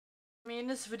In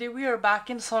this video we are back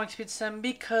in Sonic Speed Sim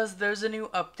because there's a new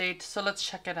update, so let's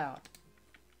check it out.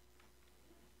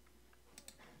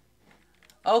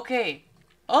 Okay.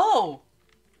 Oh!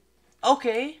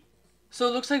 Okay. So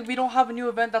it looks like we don't have a new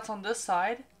event that's on this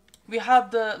side. We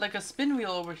have like a spin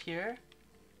wheel over here.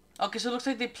 Okay, so it looks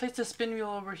like they placed a spin wheel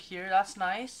over here. That's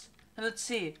nice. And let's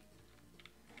see.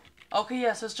 Okay,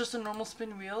 yeah, so it's just a normal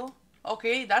spin wheel.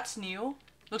 Okay, that's new.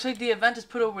 Looks like the event is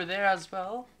put over there as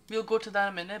well. We'll go to that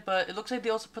in a minute, but it looks like they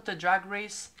also put the drag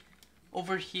race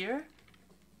over here.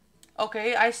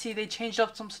 Okay, I see they changed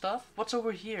up some stuff. What's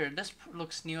over here? This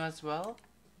looks new as well.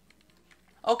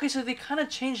 Okay, so they kind of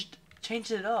changed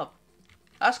it up.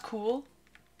 That's cool.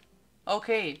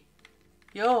 Okay.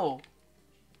 Yo.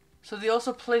 So they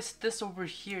also placed this over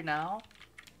here now.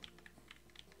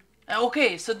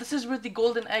 Okay, so this is where the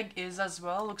golden egg is as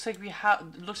well. Looks like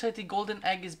the golden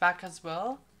egg is back as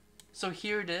well. So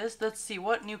here it is. Let's see,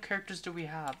 what new characters do we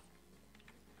have?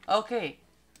 Okay.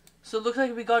 So it looks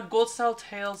like we got Gold Style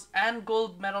Tails and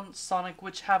Gold Metal Sonic,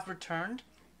 which have returned.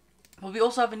 But we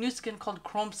also have a new skin called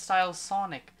Chrome Style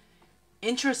Sonic.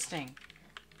 Interesting.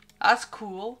 That's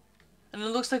cool. And it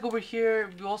looks like over here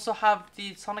we also have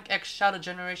the Sonic X Shadow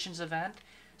Generations event.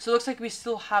 So it looks like we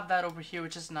still have that over here,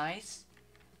 which is nice.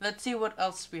 Let's see what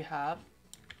else we have.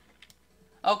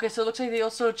 Okay, so it looks like they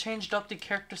also changed up the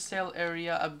character sale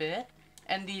area a bit.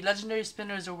 And the legendary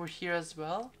spinner is over here as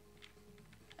well.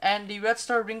 And the Red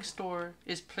Star Ring Store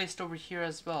is placed over here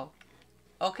as well.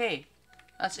 Okay,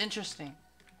 that's interesting.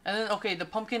 And then, okay, the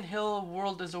Pumpkin Hill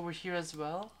world is over here as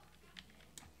well.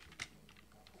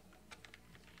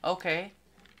 Okay,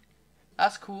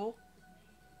 that's cool.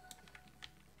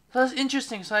 So that's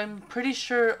interesting. So I'm pretty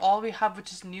sure all we have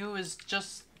which is new is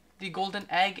just the golden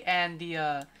egg, and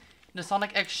the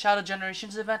Sonic X Shadow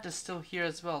Generations event is still here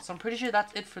as well. So I'm pretty sure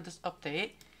that's it for this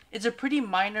update. It's a pretty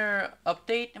minor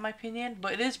update in my opinion,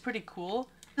 but it is pretty cool.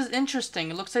 This is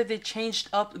interesting. It looks like they changed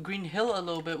up Green Hill a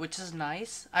little bit, which is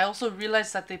nice. I also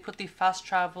realized that they put the fast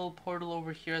travel portal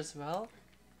over here as well,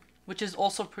 which is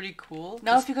also pretty cool.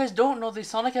 Now, if you guys don't know, the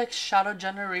Sonic X Shadow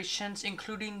Generations,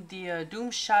 including the Doom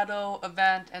Shadow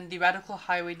event and the Radical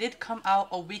Highway, did come out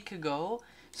a week ago.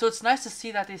 So it's nice to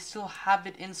see that they still have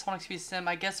it in Sonic Speed Sim.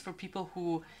 I guess for people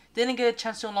who didn't get a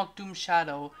chance to unlock Doom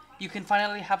Shadow, you can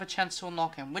finally have a chance to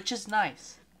unlock him, which is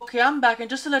nice. Okay, I'm back, and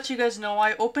just to let you guys know,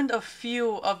 I opened a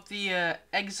few of the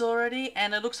eggs already,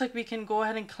 and it looks like we can go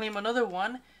ahead and claim another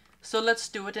one. So let's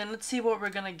do it, and let's see what we're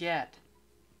gonna get.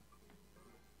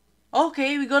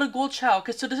 Okay, we got a gold Chao.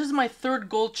 Okay, so this is my third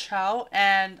gold Chao,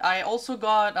 and I also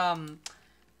got,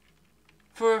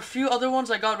 for a few other ones,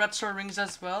 I got Red Star Rings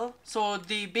as well. So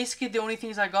basically the only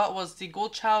things I got was the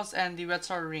gold Chaos and the Red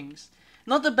Star Rings.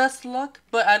 Not the best luck,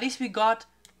 but at least we got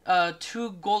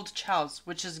 2 gold Chaos,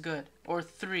 which is good. Or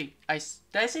 3. Did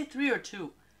I say 3 or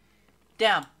 2?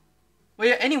 Damn. Well,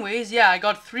 yeah, anyways, yeah, I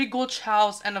got 3 gold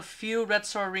Chaos and a few Red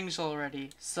Star Rings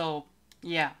already. So,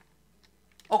 yeah.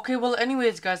 Okay, well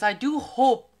anyways guys, I do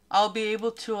hope I'll be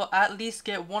able to at least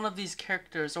get one of these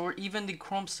characters, or even the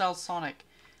Chrome Style Sonic.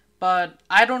 But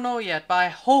I don't know yet, but I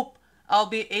hope I'll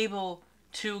be able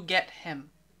to get him.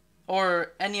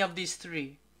 Or any of these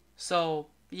 3. So,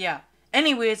 yeah.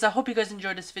 Anyways, I hope you guys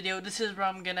enjoyed this video. This is where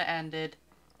I'm gonna end it.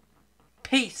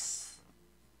 Peace!